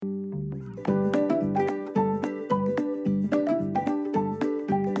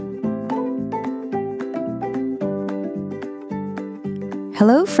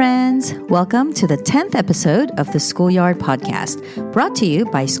Hello, friends. Welcome to the 10th episode of the Schoolyard Podcast, brought to you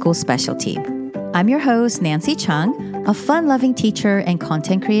by School Specialty. I'm your host, Nancy Chung, a fun-loving teacher and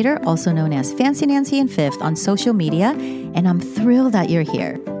content creator, also known as Fancy Nancy and Fifth on social media, and I'm thrilled that you're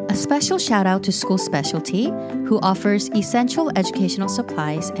here. A special shout out to School Specialty, who offers essential educational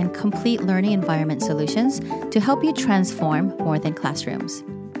supplies and complete learning environment solutions to help you transform more than classrooms.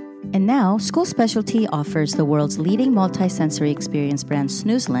 And now, School Specialty offers the world's leading multi-sensory experience brand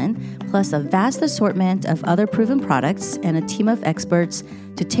Snoozlin, plus a vast assortment of other proven products and a team of experts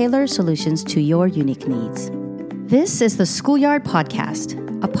to tailor solutions to your unique needs. This is the Schoolyard Podcast,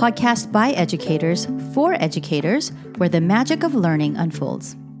 a podcast by educators for educators where the magic of learning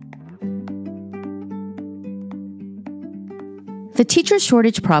unfolds. The teacher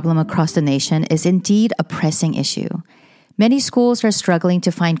shortage problem across the nation is indeed a pressing issue. Many schools are struggling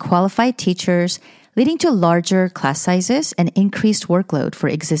to find qualified teachers, leading to larger class sizes and increased workload for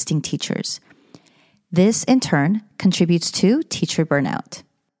existing teachers. This, in turn, contributes to teacher burnout.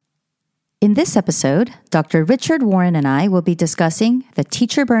 In this episode, Dr. Richard Warren and I will be discussing the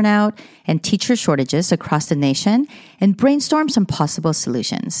teacher burnout and teacher shortages across the nation and brainstorm some possible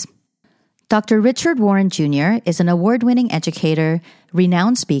solutions. Dr. Richard Warren Jr. is an award-winning educator,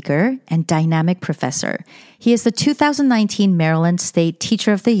 renowned speaker, and dynamic professor. He is the 2019 Maryland State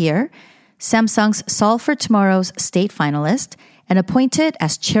Teacher of the Year, Samsung's Solve for Tomorrow's state finalist, and appointed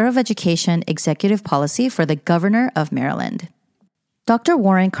as Chair of Education Executive Policy for the Governor of Maryland. Dr.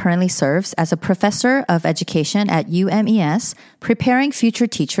 Warren currently serves as a professor of education at UMES, preparing future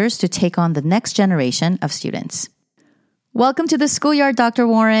teachers to take on the next generation of students. Welcome to the Schoolyard, Dr.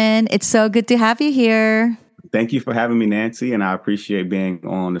 Warren. It's so good to have you here. Thank you for having me, Nancy, and I appreciate being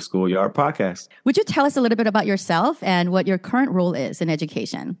on the Schoolyard Podcast. Would you tell us a little bit about yourself and what your current role is in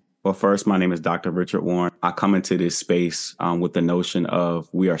education? Well, first, my name is Dr. Richard Warren. I come into this space with the notion of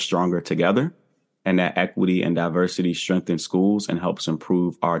we are stronger together, and that equity and diversity strengthen schools and helps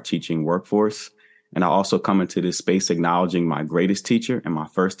improve our teaching workforce. And I also come into this space acknowledging my greatest teacher and my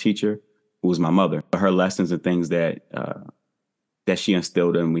first teacher, who was my mother. Her lessons and things that she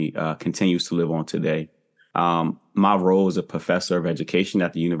instilled in me continues to live on today. My role is a professor of education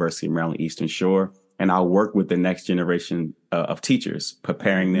at the University of Maryland Eastern Shore, and I work with the next generation of teachers,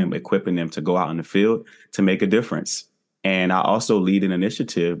 preparing them, equipping them to go out in the field to make a difference. And I also lead an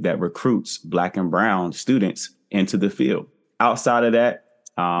initiative that recruits Black and Brown students into the field. Outside of that,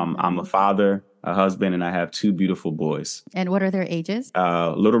 I'm a father, a husband, and I have two beautiful boys. And what are their ages?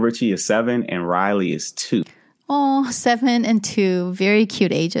 Little Richie is 7 and Riley is 2. Oh, 7 and 2, very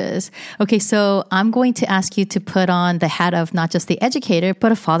cute ages. Okay, so I'm going to ask you to put on the hat of not just the educator,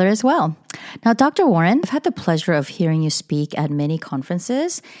 but a father as well. Now, Dr. Warren, I've had the pleasure of hearing you speak at many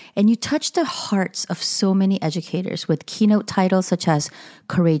conferences, and you touch the hearts of so many educators with keynote titles such as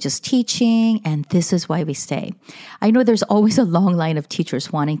Courageous Teaching and This Is Why We Stay. I know there's always a long line of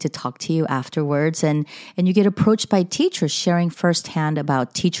teachers wanting to talk to you afterwards, and you get approached by teachers sharing firsthand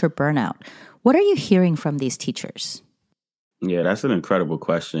about teacher burnout. What are you hearing from these teachers? Yeah, that's an incredible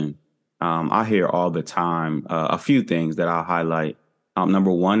question. I hear all the time a few things that I'll highlight.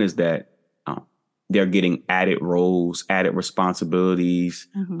 Number one is that they're getting added roles, added responsibilities,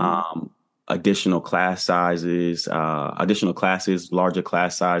 additional class sizes, additional classes, larger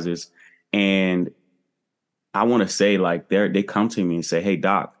class sizes. And I want to say, like, they come to me and say, hey,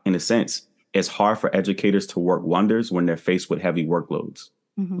 Doc, in a sense, it's hard for educators to work wonders when they're faced with heavy workloads,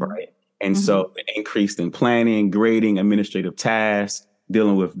 right? And so the increase in planning, grading, administrative tasks,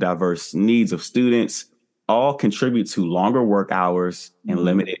 dealing with diverse needs of students, all contribute to longer work hours and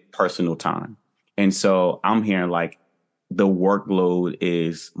limited personal time. And so I'm hearing like the workload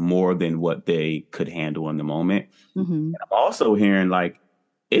is more than what they could handle in the moment. And I'm also hearing like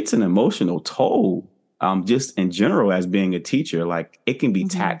it's an emotional toll, just in general as being a teacher. Like it can be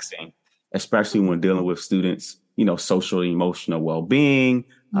taxing, especially when dealing with students, social and emotional well-being,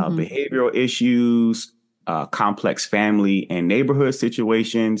 behavioral issues, complex family and neighborhood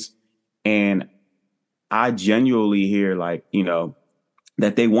situations. And I genuinely hear like,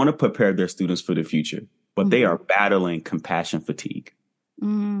 that they want to prepare their students for the future, but they are battling compassion fatigue.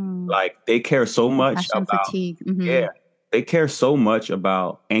 Like they care so much about, they care so much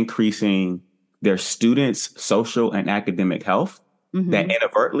about increasing their students' social and academic health that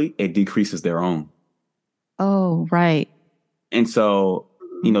inadvertently it decreases their own. Oh, right. And so,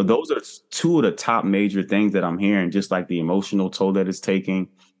 those are two of the top major things that I'm hearing, just like the emotional toll that it's taking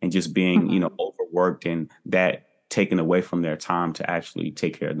and just being, overworked and that taken away from their time to actually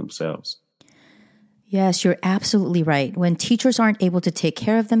take care of themselves. Yes, you're absolutely right. When teachers aren't able to take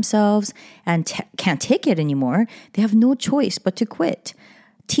care of themselves and can't take it anymore, they have no choice but to quit.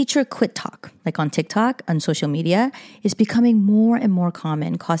 Teacher quit talk, like on TikTok, on social media, is becoming more and more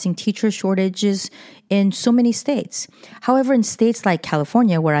common, causing teacher shortages in so many states. However, in states like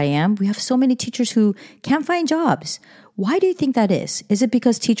California, where I am, we have so many teachers who can't find jobs. Why do you think that is? Is it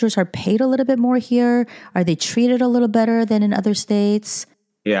because teachers are paid a little bit more here? Are they treated a little better than in other states?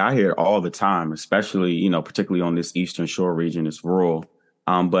 Yeah, I hear it all the time, especially, particularly on this Eastern Shore region, it's rural.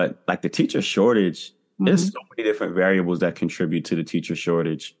 But like the teacher shortage, there's so many different variables that contribute to the teacher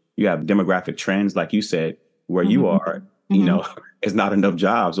shortage. You have demographic trends, like you said, where you are, it's not enough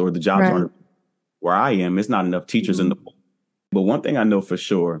jobs, or the jobs Right. aren't where I am. It's not enough teachers in the pool. But one thing I know for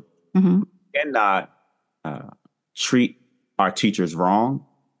sure, we cannot treat our teachers wrong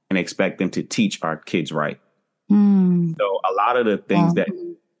and expect them to teach our kids right. So a lot of the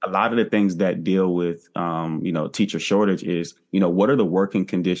things that deal with, teacher shortage is, what are the working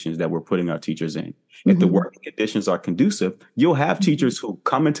conditions that we're putting our teachers in? If the working conditions are conducive, you'll have teachers who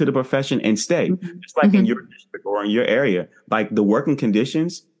come into the profession and stay. Just like in your district or in your area, like the working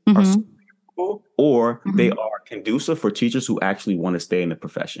conditions are suitable, or they are conducive for teachers who actually want to stay in the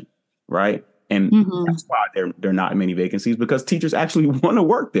profession, right? And that's why there are not many vacancies, because teachers actually want to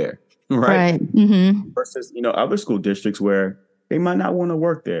work there, right? Versus, other school districts where they might not want to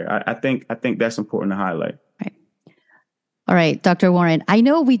work there. I think that's important to highlight. Right. All right, Dr. Warren, I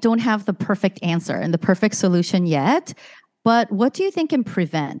know we don't have the perfect answer and the perfect solution yet, but what do you think can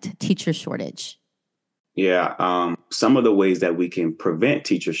prevent teacher shortage? Yeah, some of the ways that we can prevent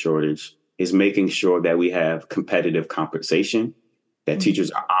teacher shortage is making sure that we have competitive compensation, that teachers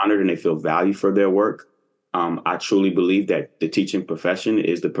are honored and they feel valued for their work. I truly believe that the teaching profession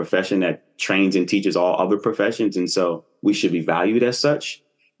is the profession that trains and teaches all other professions. And so we should be valued as such,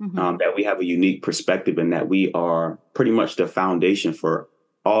 that we have a unique perspective, and that we are pretty much the foundation for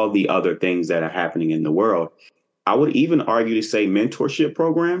all the other things that are happening in the world. I would even argue to say mentorship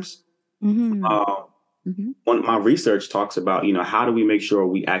programs. One of my research talks about, how do we make sure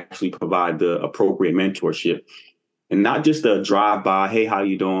we actually provide the appropriate mentorship, and not just a drive by, hey, how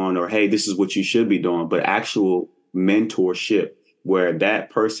you doing? Or, hey, this is what you should be doing, but actual mentorship where that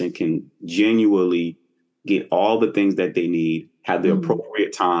person can genuinely get all the things that they need, have the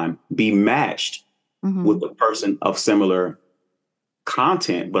appropriate time, be matched with a person of similar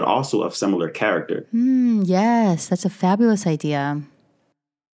content, but also of similar character. Yes, that's a fabulous idea.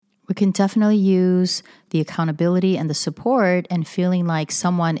 We can definitely use the accountability and the support and feeling like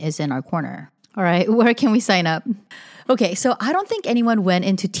someone is in our corner. All right, where can we sign up? Okay, so I don't think anyone went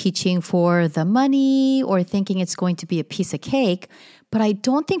into teaching for the money or thinking it's going to be a piece of cake, but I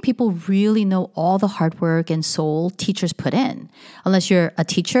don't think people really know all the hard work and soul teachers put in, unless you're a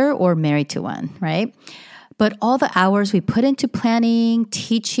teacher or married to one, right? But all the hours we put into planning,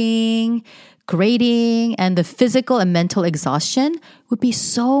 teaching, grading, and the physical and mental exhaustion would be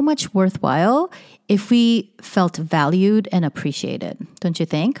so much worthwhile if we felt valued and appreciated, don't you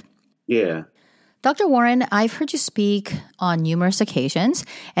think? Yeah. Dr. Warren, I've heard you speak on numerous occasions,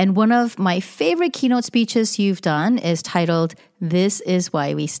 and one of my favorite keynote speeches you've done is titled, "This is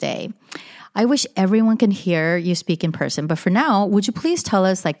Why We Stay." I wish everyone can hear you speak in person, but for now, would you please tell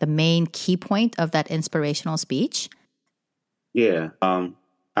us the main key point of that inspirational speech? Yeah.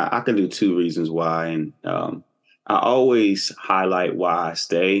 I can do two reasons why. And I always highlight why I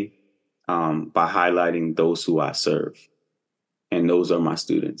stay by highlighting those who I serve. And those are my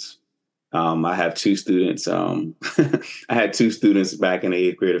students. I have two students. I had two students back in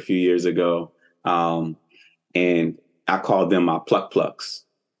the 8th grade a few years ago. And I called them my pluck plucks.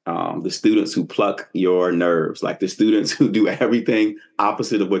 The students who pluck your nerves, like the students who do everything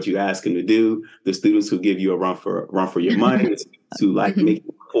opposite of what you ask them to do, the students who give you a run for your money, the students who make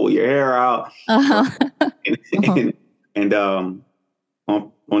you pull your hair out. And on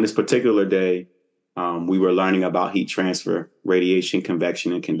this particular day, we were learning about heat transfer, radiation,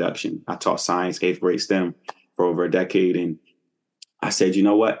 convection, and conduction. I taught science, 8th grade STEM for over a decade. And I said, you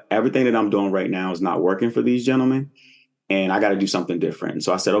know what? Everything that I'm doing right now is not working for these gentlemen, and I got to do something different. And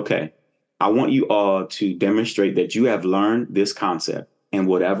so I said, okay, I want you all to demonstrate that you have learned this concept in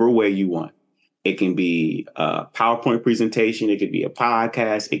whatever way you want. It can be a PowerPoint presentation. It could be a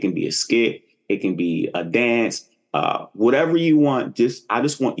podcast. It can be a skit. It can be a dance. Whatever you want, I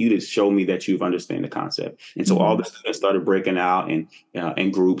just want you to show me that you've understand the concept. And so all the students started breaking out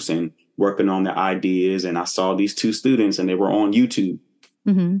in groups and working on their ideas. And I saw these two students, and they were on YouTube.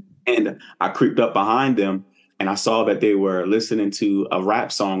 And I creeped up behind them, and I saw that they were listening to a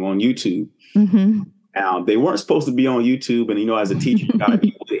rap song on YouTube. Now, they weren't supposed to be on YouTube. And, as a teacher, you got to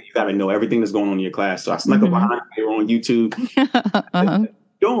be with it. You got to know everything that's going on in your class. So I snuck up Mm-hmm. behind. They were on YouTube. Uh-huh.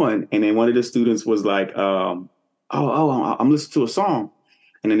 Doing, and then one of the students was like, I'm listening to a song,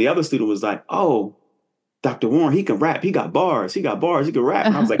 and then the other student was like, "Oh, Dr. Warren, he can rap. He got bars. He got bars. He can rap."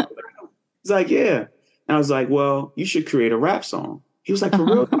 And I was like, "He's like, yeah." And I was like, "Well, you should create a rap song." He was like, "For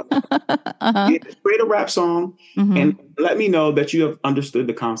Uh-huh. real?" Uh-huh. Yeah, just create a rap song Mm-hmm. and let me know that you have understood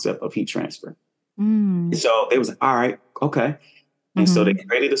the concept of heat transfer. And Mm. so they was like, all right, okay. And so they Mm-hmm.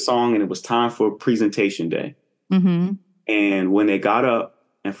 created a song and it was time for presentation day. Mm-hmm. And when they got up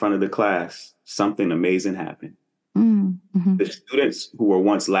in front of the class, something amazing happened. Mm-hmm. The students who were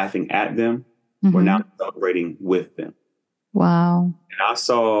once laughing at them were Mm-hmm. now celebrating with them. Wow. And I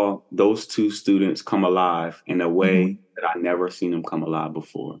saw those two students come alive in a Mm-hmm. way that I never seen them come alive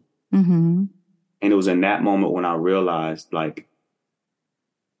before. Mm-hmm. And it was in that moment when I realized like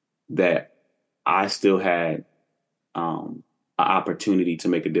that I still had an opportunity to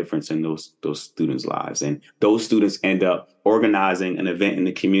make a difference in those students' lives. And those students end up organizing an event in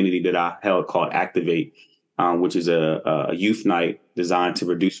the community that I held called Activate, which is a youth night designed to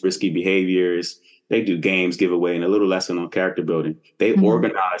reduce risky behaviors. They do games, giveaway, and a little lesson on character building. They Mm-hmm.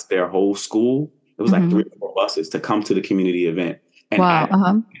 organized their whole school. It was like Mm-hmm. 3 or 4 buses to come to the community event. And Wow.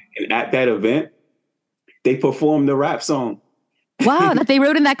 Uh-huh. at that event, they performed the rap song. Wow, that they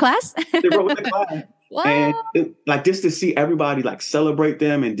wrote in that class? They wrote the class. And Wow. like just to see everybody like celebrate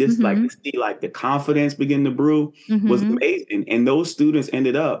them and just like Mm-hmm. to see like the confidence begin to brew was Mm-hmm. amazing. And those students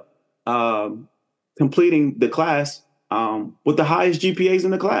ended up completing the class with the highest GPAs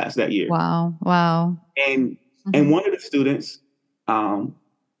in the class that year. Wow. Wow. And Mm-hmm. one of the students um,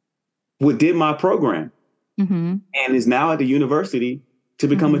 did my program Mm-hmm. and is now at the university to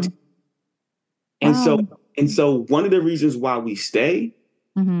become a Mm-hmm. teacher. Wow. And so one of the reasons why we stay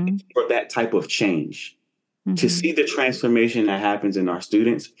Mm-hmm. is for that type of change. To Mm-hmm. see the transformation that happens in our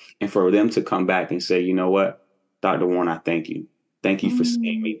students and for them to come back and say, you know what, Dr. Warren, I thank you. Thank you for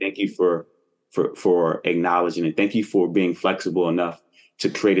seeing me. Thank you for acknowledging it. Thank you for being flexible enough to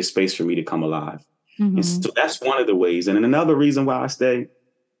create a space for me to come alive. Mm-hmm. And so that's one of the ways. And then another reason why I stay,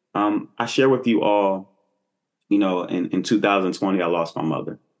 I share with you all, you know, in 2020, I lost my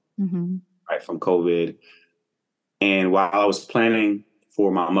mother, Mm-hmm. right, from COVID. And while I was planning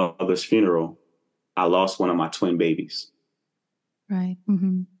for my mother's funeral, I lost one of my twin babies. Right.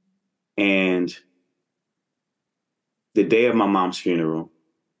 Mm-hmm. And the day of my mom's funeral,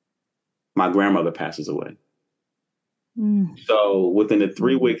 my grandmother passes away. Mm. So within a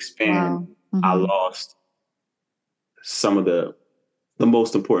 3-week span, Wow. Mm-hmm. I lost some of the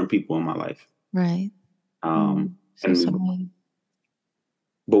most important people in my life. Right. So sorry.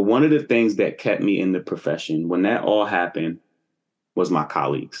 But one of the things that kept me in the profession when that all happened was my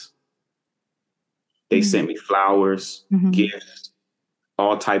colleagues. They sent me flowers, Mm-hmm. gifts,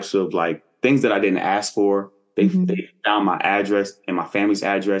 all types of like things that I didn't ask for. They found my address and my family's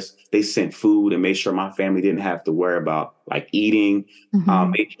address. They sent food and made sure my family didn't have to worry about like eating.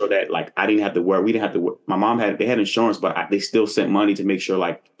 Mm-hmm. Made sure that like I didn't have to worry. We didn't have to worry. My mom they had insurance, but they still sent money to make sure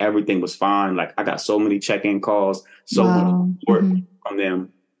like everything was fine. Like I got so many check-in calls, so much support from them.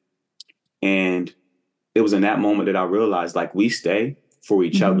 And it was in that moment that I realized like we stay for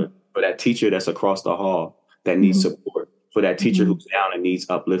each other, for that teacher that's across the hall that needs support, for that teacher who's down and needs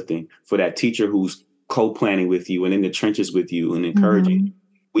uplifting, for that teacher who's co-planning with you and in the trenches with you and encouraging you.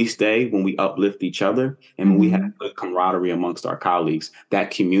 We stay when we uplift each other and when we have good camaraderie amongst our colleagues.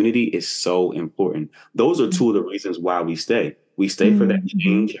 That community is so important. Those are two of the reasons why we stay. We stay for that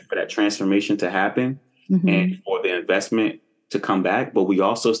change, for that transformation to happen, and for the investment to come back. But we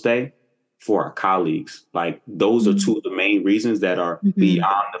also stay for our colleagues. Like those are two of the main reasons that are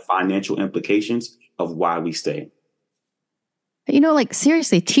beyond the financial implications of why we stay. You know, like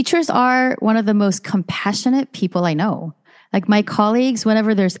seriously, teachers are one of the most compassionate people I know. Like my colleagues,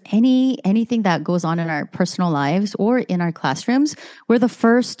 whenever there's anything that goes on in our personal lives or in our classrooms, we're the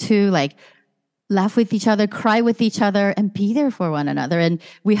first to like laugh with each other, cry with each other, and be there for one another. And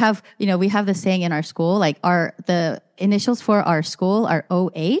we have the saying in our school, like the initials for our school are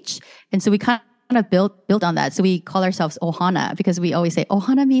OH. And so we kind of built on that. So we call ourselves Ohana because we always say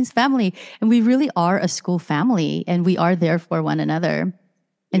Ohana means family. And we really are a school family and we are there for one another.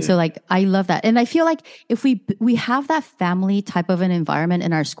 And so like, I love that. And I feel like if we have that family type of an environment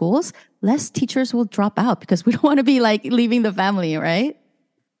in our schools, less teachers will drop out because we don't want to be like leaving the family, right?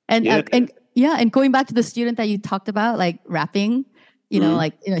 And and going back to the student that you talked about, like rapping,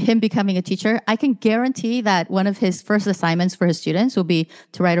 him becoming a teacher, I can guarantee that one of his first assignments for his students will be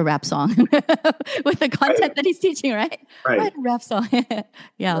to write a rap song with the content that he's teaching, right? Write a rap song.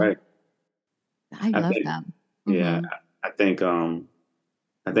 Yeah. Right. I love that. Yeah. I think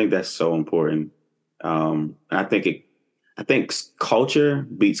I think that's so important. And I think culture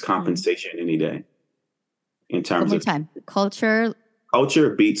beats Mm. compensation any day in One terms more of time. Culture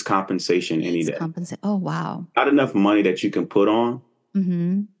culture beats compensation any beats day. compensate. Oh, wow. Not enough money that you can put on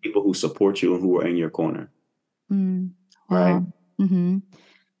Mm-hmm. people who support you and who are in your corner, Mm. right? Wow. Mm-hmm.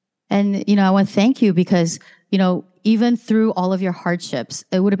 And, I want to thank you because, even through all of your hardships,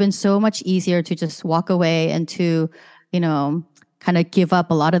 it would have been so much easier to just walk away and to, you know, kind of give up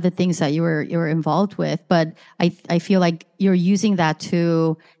a lot of the things that you were involved with. But I feel like you're using that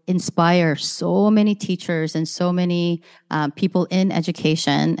to inspire so many teachers and so many people in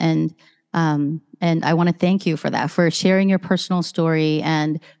education. And I want to thank you for that, for sharing your personal story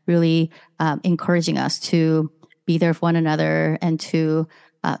and really encouraging us to be there for one another and to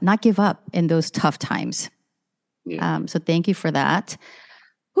not give up in those tough times. Yeah. So thank you for that.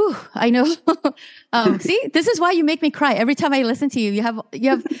 Whew, I know. See, this is why you make me cry every time I listen to you.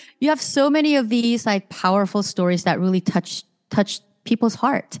 You have so many of these like powerful stories that really touch people's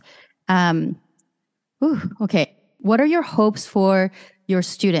heart. Um, okay, what are your hopes for your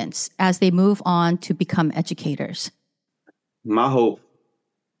students as they move on to become educators? My hope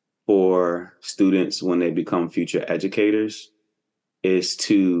for students when they become future educators is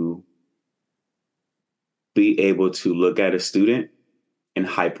to be able to look at a student and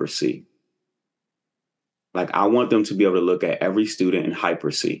hyper C. Like I want them to be able to look at every student in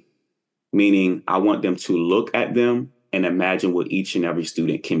hyper C, meaning I want them to look at them and imagine what each and every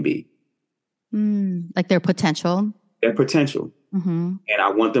student can be, Like their potential. their potential. Mm-hmm. And I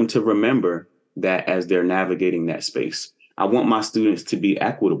want them to remember that as they're navigating that space. I want my students to be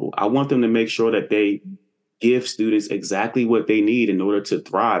equitable. I want them to make sure that they give students exactly what they need in order to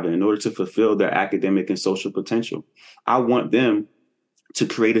thrive and in order to fulfill their academic and social potential. I want them to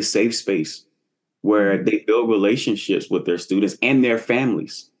create a safe space where they build relationships with their students and their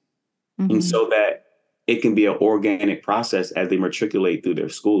families. And Mm-hmm. so that it can be an organic process as they matriculate through their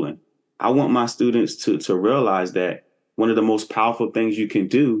schooling. I want my students to realize that one of the most powerful things you can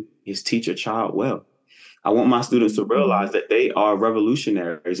do is teach a child well. I want my students to Mm-hmm. realize that they are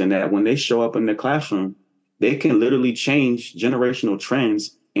revolutionaries and that when they show up in the classroom, they can literally change generational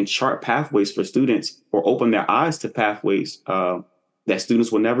trends and chart pathways for students or open their eyes to pathways that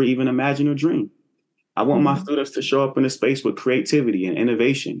students will never even imagine or dream. I want my Mm-hmm. students to show up in a space with creativity and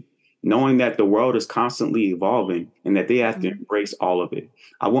innovation, knowing that the world is constantly evolving and that they have to embrace all of it.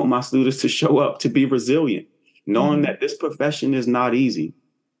 I want my students to show up to be resilient, knowing Mm-hmm. that this profession is not easy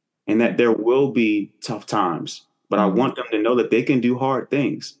and that there will be tough times. But I Mm-hmm. want them to know that they can do hard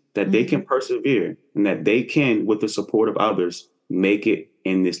things, that they Mm-hmm. can persevere, and that they can, with the support of others, make it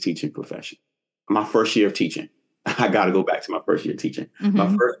in this teaching profession. My first year of teaching, I got to go back to my first year teaching. My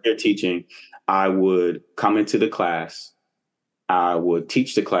Mm-hmm. first year teaching, I would come into the class, I would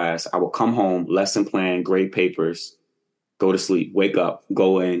teach the class, I would come home, lesson plan, grade papers, go to sleep, wake up,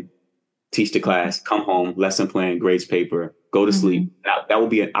 go in, teach the class, come home, lesson plan, grades paper, go to Mm-hmm. sleep. That would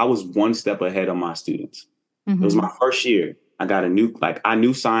be I was one step ahead of my students. It was Mm-hmm. my first year. I got a new, like I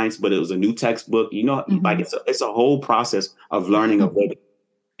knew science, but it was a new textbook. You know, like Mm-hmm. it's a whole process of learning a rhythm.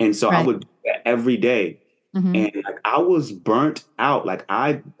 And so I Right. would do that every day. Mm-hmm. And like I was burnt out. Like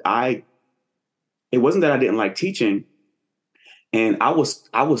it wasn't that I didn't like teaching, and I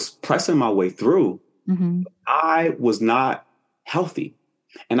was pressing my way through. Mm-hmm. I was not healthy.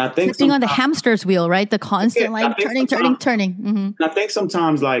 And I It's think like being on the sometimes, hamster's wheel, right? The yeah, constant like turning, turning, turning. Mm-hmm. I think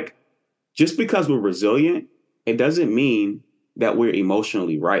sometimes like just because we're resilient, it doesn't mean that we're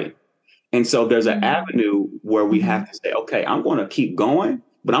emotionally right. And so there's an avenue where we Mm-hmm. have to say, okay, I'm going to keep going,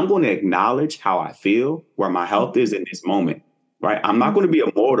 but I'm going to acknowledge how I feel, where my health is in this moment, right? I'm not going to be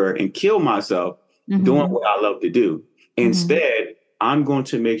a martyr and kill myself doing Mm-hmm. what I love to do. Mm-hmm. Instead, I'm going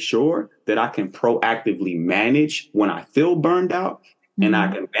to make sure that I can proactively manage when I feel burned out and I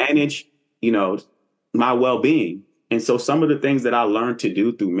Mm-hmm. can manage, you know, my well-being. And so some of the things that I learned to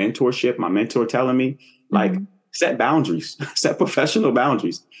do through mentorship, my mentor telling me, like, Mm-hmm. set boundaries, set professional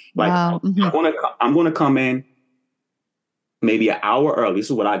boundaries. Like Wow. Mm-hmm. I'm gonna come in maybe an hour early. This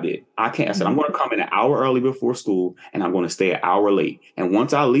is what I did. I said I'm Mm-hmm. gonna come in an hour early before school and I'm gonna stay an hour late. And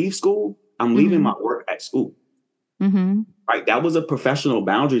once I leave school, I'm leaving Mm-hmm. my work at school. Mm-hmm. Right. That was a professional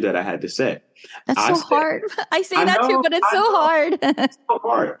boundary that I had to set. That's I so said, hard. I say I that too, know, but it's I so know. hard. It's so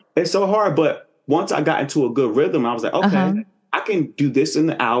hard. It's so hard. But once I got into a good rhythm, I was like, Uh-huh. okay, I can do this in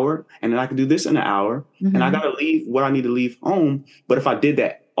the hour and then I can do this in the hour. And I Mm-hmm. got to leave what I need to leave home. But if I did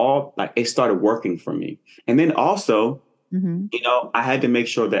that all, like it started working for me. And then also, Mm-hmm. I had to make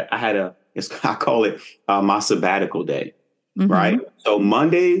sure that I had I call it my sabbatical day. right? So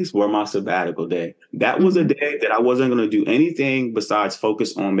Mondays were my sabbatical day. That was a day that I wasn't going to do anything besides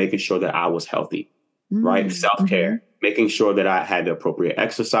focus on making sure that I was healthy, right? Self-care, making sure that I had the appropriate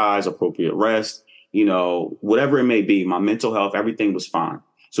exercise, appropriate rest, whatever it may be, my mental health, everything was fine.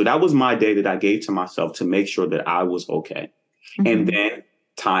 So that was my day that I gave to myself to make sure that I was okay. And then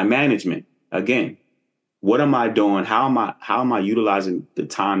time management. Again, what am I doing? How am I utilizing the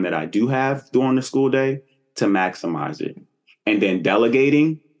time that I do have during the school day to maximize it? And then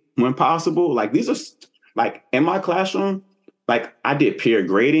delegating when possible. Like these are like in my classroom, like I did peer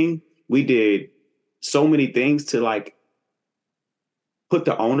grading. We did so many things to like put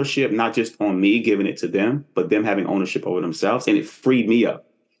the ownership, not just on me giving it to them, but them having ownership over themselves. And it freed me up.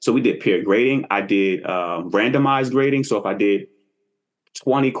 So we did peer grading. I did randomized grading. So if I did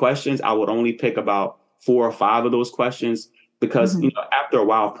 20 questions, I would only pick about 4 or 5 of those questions because after a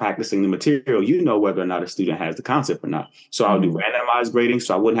while of practicing the material, whether or not a student has the concept or not. So I would do randomized grading.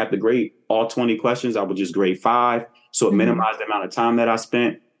 So I wouldn't have to grade all 20 questions. I would just grade 5. So it minimized the amount of time that I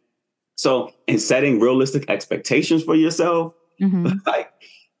spent. So in setting realistic expectations for yourself, like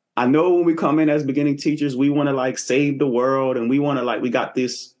I know when we come in as beginning teachers, we want to like save the world and we want to like, we got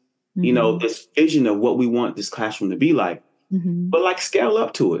this, this vision of what we want this classroom to be like, but like scale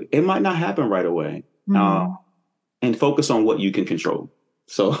up to it. It might not happen right away. And focus on what you can control.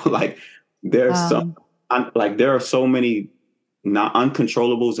 So like there are so many not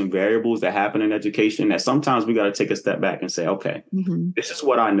uncontrollables and variables that happen in education that sometimes we got to take a step back and say, okay, this is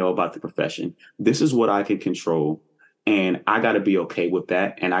what I know about the profession. This is what I can control. And I got to be okay with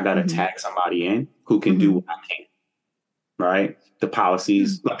that. And I got to tag somebody in who can do what I can. Right. The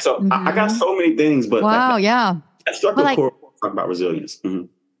policies. So I got so many things, but that struck a core talk about resilience.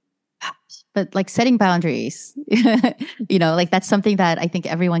 But like setting boundaries, like that's something that I think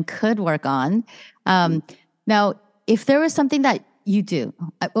everyone could work on. Now, if there was something that you do,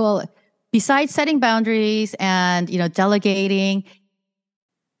 well, besides setting boundaries and, delegating,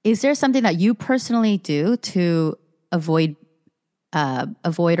 is there something that you personally do to avoid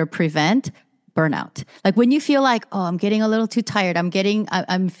or prevent burnout? Like when you feel like, oh, I'm getting a little too tired.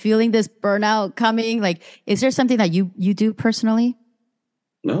 I'm feeling this burnout coming. Like, is there something that you do personally?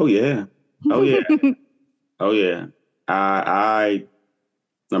 Oh, yeah. Oh, yeah. Oh, yeah. I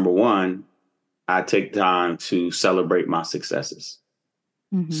number one, I take time to celebrate my successes.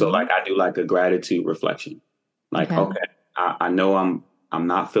 So like I do like a gratitude reflection. Like, okay, I know I'm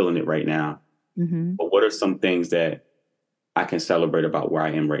not feeling it right now, but what are some things that I can celebrate about where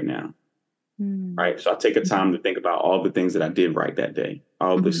I am right now? Right. So I take a time to think about all the things that I did right that day,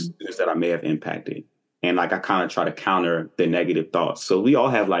 all the students that I may have impacted. And like I kind of try to counter the negative thoughts. So we all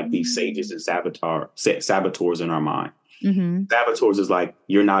have like these sages and saboteurs in our mind. Saboteurs is like,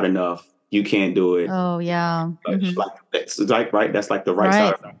 you're not enough. You can't do it. Oh, yeah. Like, it's like, right. That's like the right side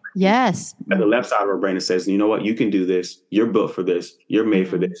of our brain. Yes. And the left side of our brain that says, you know what? You can do this. You're built for this. You're made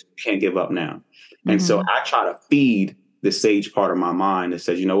for this. You can't give up now. And so I try to feed the sage part of my mind that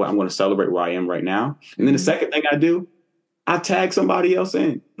says, you know what? I'm going to celebrate where I am right now. And then the second thing I do, I tag somebody else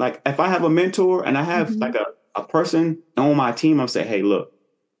in. Like if I have a mentor and I have like a person on my team, I'm saying, hey, look,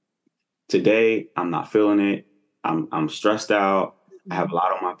 today I'm not feeling it. I'm stressed out. I have a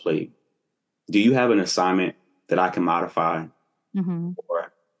lot on my plate. Do you have an assignment that I can modify?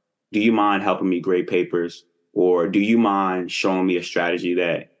 Or do you mind helping me grade papers? Or do you mind showing me a strategy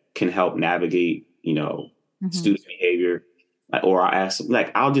that can help navigate, student behavior? Or I ask,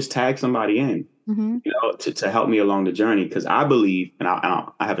 like, I'll just tag somebody in. To help me along the journey. Because I believe, and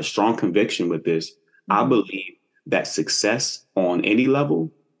I have a strong conviction with this, I believe that success on any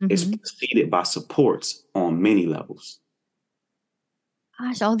level is preceded by supports on many levels.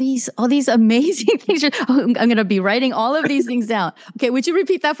 Gosh, all these amazing things. I'm going to be writing all of these things down. Okay, would you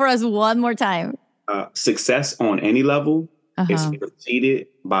repeat that for us one more time? Success on any level is preceded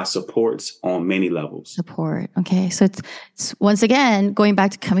by supports on many levels. Support. Okay. So it's once again, going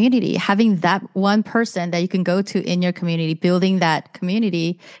back to community, having that one person that you can go to in your community, building that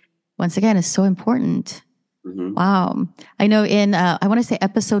community, once again, is so important. Wow. I know in, I want to say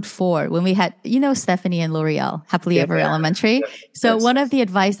episode 4, when we had, Stephanie and L'Oreal, Happily Ever Elementary. So one of the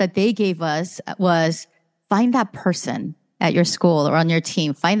advice that they gave us was find that person at your school or on your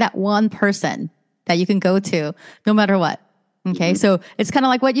team. Find that one person that you can go to no matter what. Okay. So it's kind of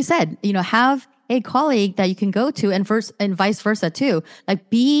like what you said, have a colleague that you can go to and vice versa too. Like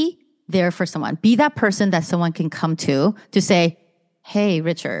be there for someone, be that person that someone can come to say, hey,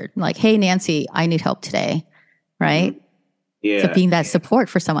 Richard, like, hey, Nancy, I need help today. Right. Yeah. So being that support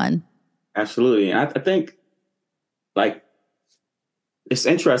for someone. Absolutely. And I think like, it's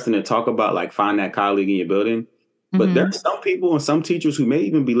interesting to talk about like find that colleague in your building But there Mm-hmm. are some people and some teachers who may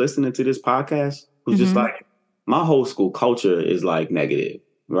even be listening to this podcast who's just Mm-hmm. like, my whole school culture is like negative,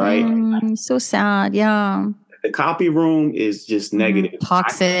 right? So sad. Yeah. The copy room is just Mm-hmm. negative.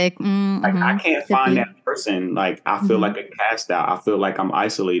 Toxic. I Mm-hmm. can't Could find that be. person. Like, I feel Mm-hmm. like a cast out. I feel like I'm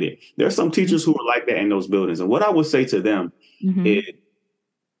isolated. There's some Mm-hmm. teachers who are like that in those buildings. And what I would say to them Mm-hmm. is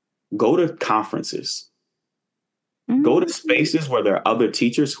go to conferences, go to Mm-hmm. spaces where there are other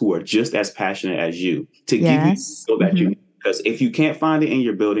teachers who are just as passionate as you to give you Yes. so that Mm-hmm. you, because if you can't find it in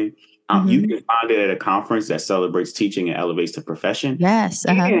your building, you Mm-hmm. can find it at a conference that celebrates teaching and elevates the profession. Yes.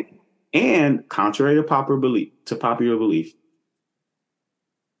 Uh-huh. And contrary to popular belief,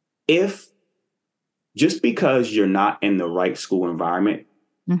 if just because you're not in the right school environment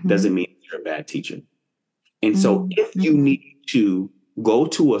Mm-hmm. doesn't mean you're a bad teacher. And so if you Mm-hmm. need to go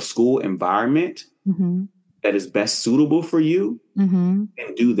to a school environment Mm-hmm. that is best suitable for you, Mm-hmm.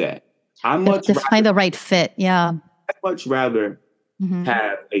 and do that. I You have much to find the right fit. Yeah. rather Mm-hmm.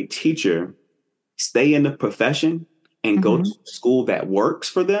 have a teacher stay in the profession and go to Mm-hmm. a school that works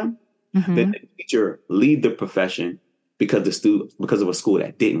for them than Mm-hmm. the teacher leave the profession because of a school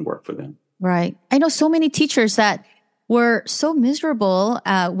that didn't work for them. Right. I know so many teachers that were so miserable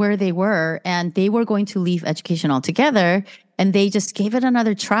where they were, and they were going to leave education altogether. And they just gave it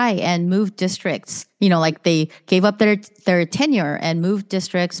another try and moved districts. Like they gave up their tenure and moved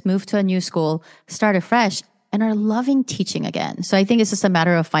districts, moved to a new school, started fresh, and are loving teaching again. So I think it's just a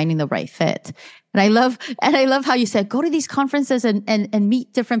matter of finding the right fit. And I love how you said go to these conferences and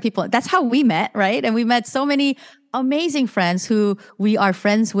meet different people. That's how we met, right? And we met so many amazing friends who we are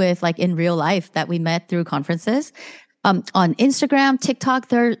friends with, like in real life, that we met through conferences. On Instagram, TikTok,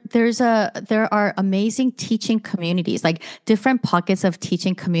 there are amazing teaching communities, like different pockets of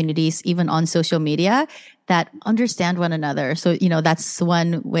teaching communities, even on social media, that understand one another. So, that's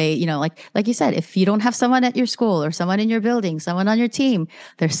one way, like you said, if you don't have someone at your school or someone in your building, someone on your team,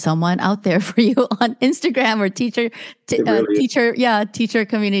 there's someone out there for you on Instagram or It really is. teacher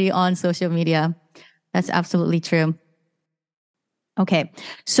community on social media. That's absolutely true. Okay.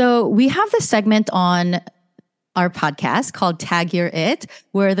 So we have this segment on our podcast called Tag Your It,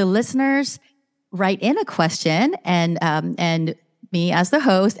 where the listeners write in a question, and me as the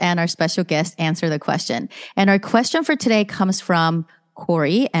host and our special guest answer the question. And our question for today comes from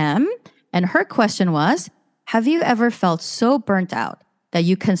Corey M. And her question was, have you ever felt so burnt out that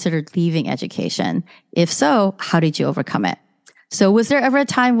you considered leaving education? If so, how did you overcome it? So was there ever a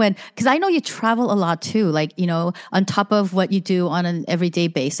time when, because I know you travel a lot too, like, on top of what you do on an everyday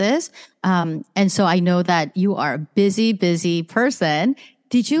basis. And so I know that you are a busy, busy person.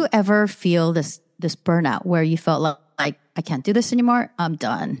 Did you ever feel this burnout where you felt like I can't do this anymore? I'm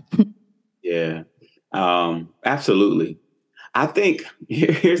done. Yeah. Absolutely. I think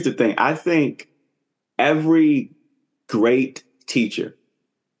here's the thing. I think every great teacher,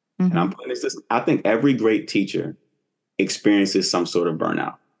 and I'm Mm-hmm. putting I think every great teacher experiences some sort of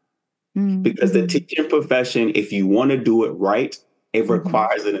burnout because the Mm-hmm. teaching profession, if you want to do it right, it Mm-hmm.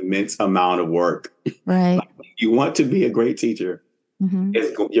 requires an immense amount of work. Right. Like, if you want to be a great teacher, Mm-hmm.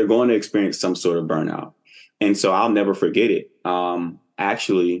 you're going to experience some sort of burnout. And so I'll never forget it.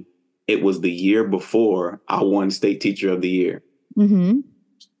 Actually, it was the year before I won State Teacher of the Year,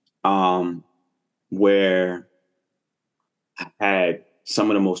 Mm-hmm. um, where I had some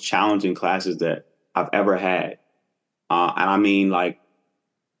of the most challenging classes that I've ever had. And I mean, like,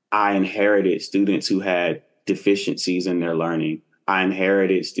 I inherited students who had deficiencies in their learning. I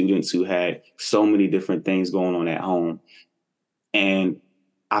inherited students who had so many different things going on at home. And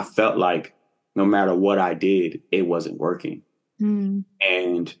I felt like no matter what I did, it wasn't working. Mm-hmm.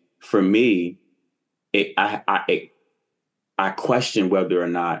 And for me, I questioned whether or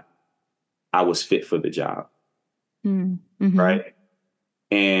not I was fit for the job. Mm-hmm. Right.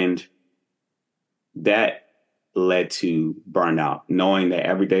 And that led to burnout, knowing that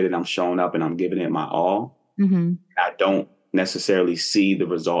every day that I'm showing up and I'm giving it my all, Mm-hmm. I don't necessarily see the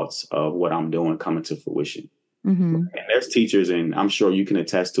results of what I'm doing coming to fruition. Mm-hmm. And there's teachers, and I'm sure you can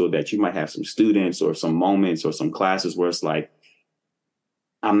attest to it, that you might have some students or some moments or some classes where it's like,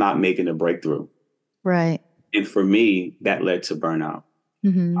 I'm not making a breakthrough. Right. And for me, that led to burnout.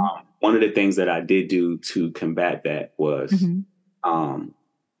 Mm-hmm. One of the things that I did do to combat that was Mm-hmm.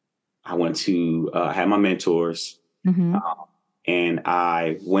 I went to, I had my mentors, Mm-hmm. and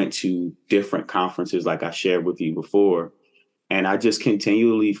I went to different conferences like I shared with you before. And I just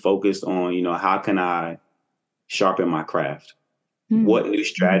continually focused on, how can I sharpen my craft? What new Mm-hmm.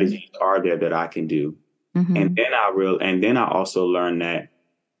 strategies are there that I can do? Mm-hmm. And then I also learned that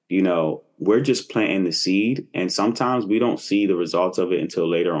we're just planting the seed. And sometimes we don't see the results of it until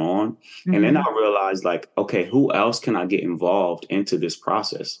later on. Mm-hmm. And then I realized, like, okay, who else can I get involved into this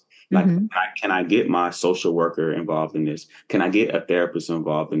process? Like, can I get my social worker involved in this? Can I get a therapist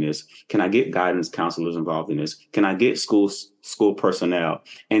involved in this? Can I get guidance counselors involved in this? Can I get school personnel?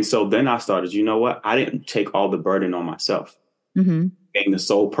 And so then I started, you know what? I didn't take all the burden on myself, being the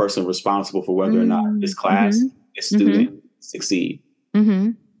sole person responsible for whether or not this class, this student succeed.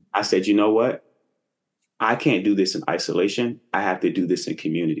 I said, you know what? I can't do this in isolation. I have to do this in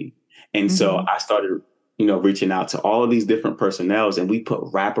community. And so I started reaching out to all of these different personnels, and we put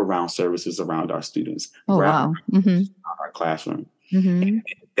wraparound services around our students, around our classroom. And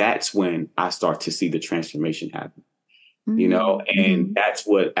that's when I start to see the transformation happen, and that's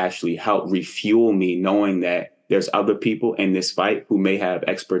what actually helped refuel me, knowing that there's other people in this fight who may have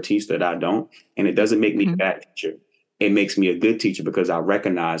expertise that I don't. And it doesn't make me a bad teacher. It makes me a good teacher because I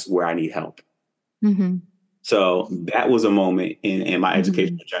recognize where I need help. So that was a moment in my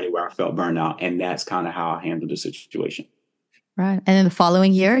educational journey where I felt burnout. And that's kind of how I handled the situation. Right. And then the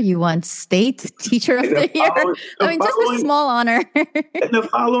following year, you won State Teacher of the Year. Just a small honor. And the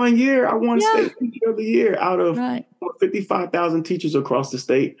following year, I won State Teacher of the Year out of 55,000 teachers across the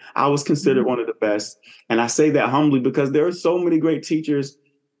state. I was considered one of the best. And I say that humbly because there are so many great teachers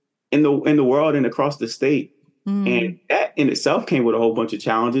in the world and across the state. And that in itself came with a whole bunch of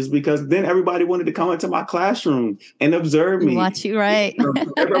challenges because then everybody wanted to come into my classroom and observe me. Watch you, right?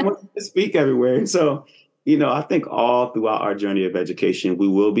 Everyone wanted to speak everywhere. And so, I think all throughout our journey of education, we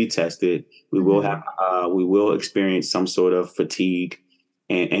will be tested. We will have, we will experience some sort of fatigue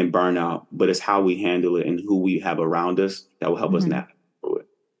and burnout, but it's how we handle it and who we have around us that will help us navigate through it.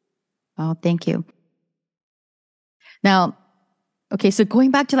 Oh, thank you. Now, okay, so going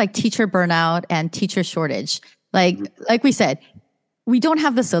back to like teacher burnout and teacher shortage, like we said, we don't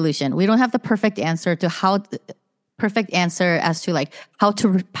have the solution. We don't have the perfect answer as to like how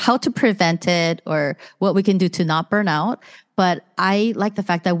to prevent it or what we can do to not burn out. But I like the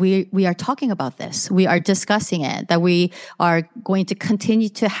fact that we are talking about this. We are discussing it, that we are going to continue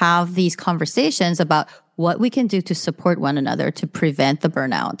to have these conversations about what we can do to support one another to prevent the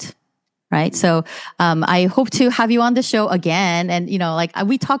burnout. Right. So I hope to have you on the show again. And,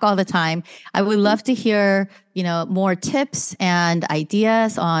 we talk all the time. I would love to hear, more tips and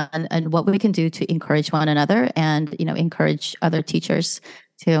ideas on what we can do to encourage one another and, encourage other teachers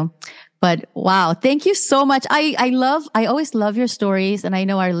too. But wow, thank you so much. I always love your stories. And I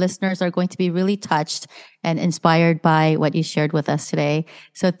know our listeners are going to be really touched and inspired by what you shared with us today.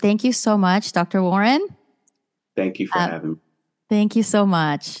 So thank you so much, Dr. Warren. Thank you for having me. Thank you so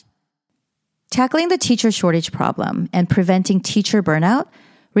much. Tackling the teacher shortage problem and preventing teacher burnout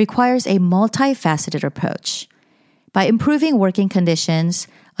requires a multifaceted approach. By improving working conditions,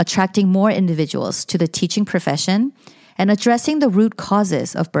 attracting more individuals to the teaching profession, and addressing the root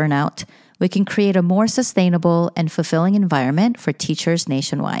causes of burnout, we can create a more sustainable and fulfilling environment for teachers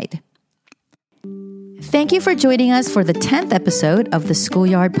nationwide. Thank you for joining us for the 10th episode of the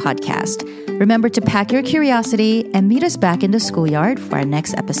Schoolyard Podcast. Remember to pack your curiosity and meet us back in the schoolyard for our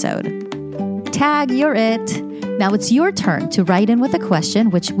next episode. Tag, you're it. Now it's your turn to write in with a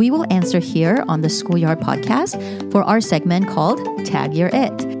question, which we will answer here on the Schoolyard Podcast for our segment called Tag, You're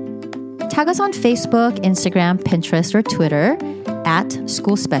It. Tag us on Facebook, Instagram, Pinterest, or Twitter at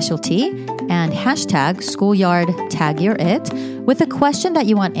School Specialty and hashtag Schoolyard Tag You're It with a question that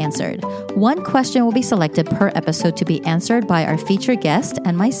you want answered. One question will be selected per episode to be answered by our featured guest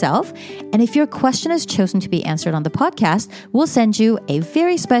and myself. And if your question is chosen to be answered on the podcast, we'll send you a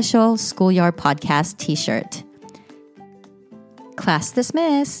very special Schoolyard Podcast t-shirt. Class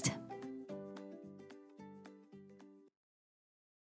dismissed.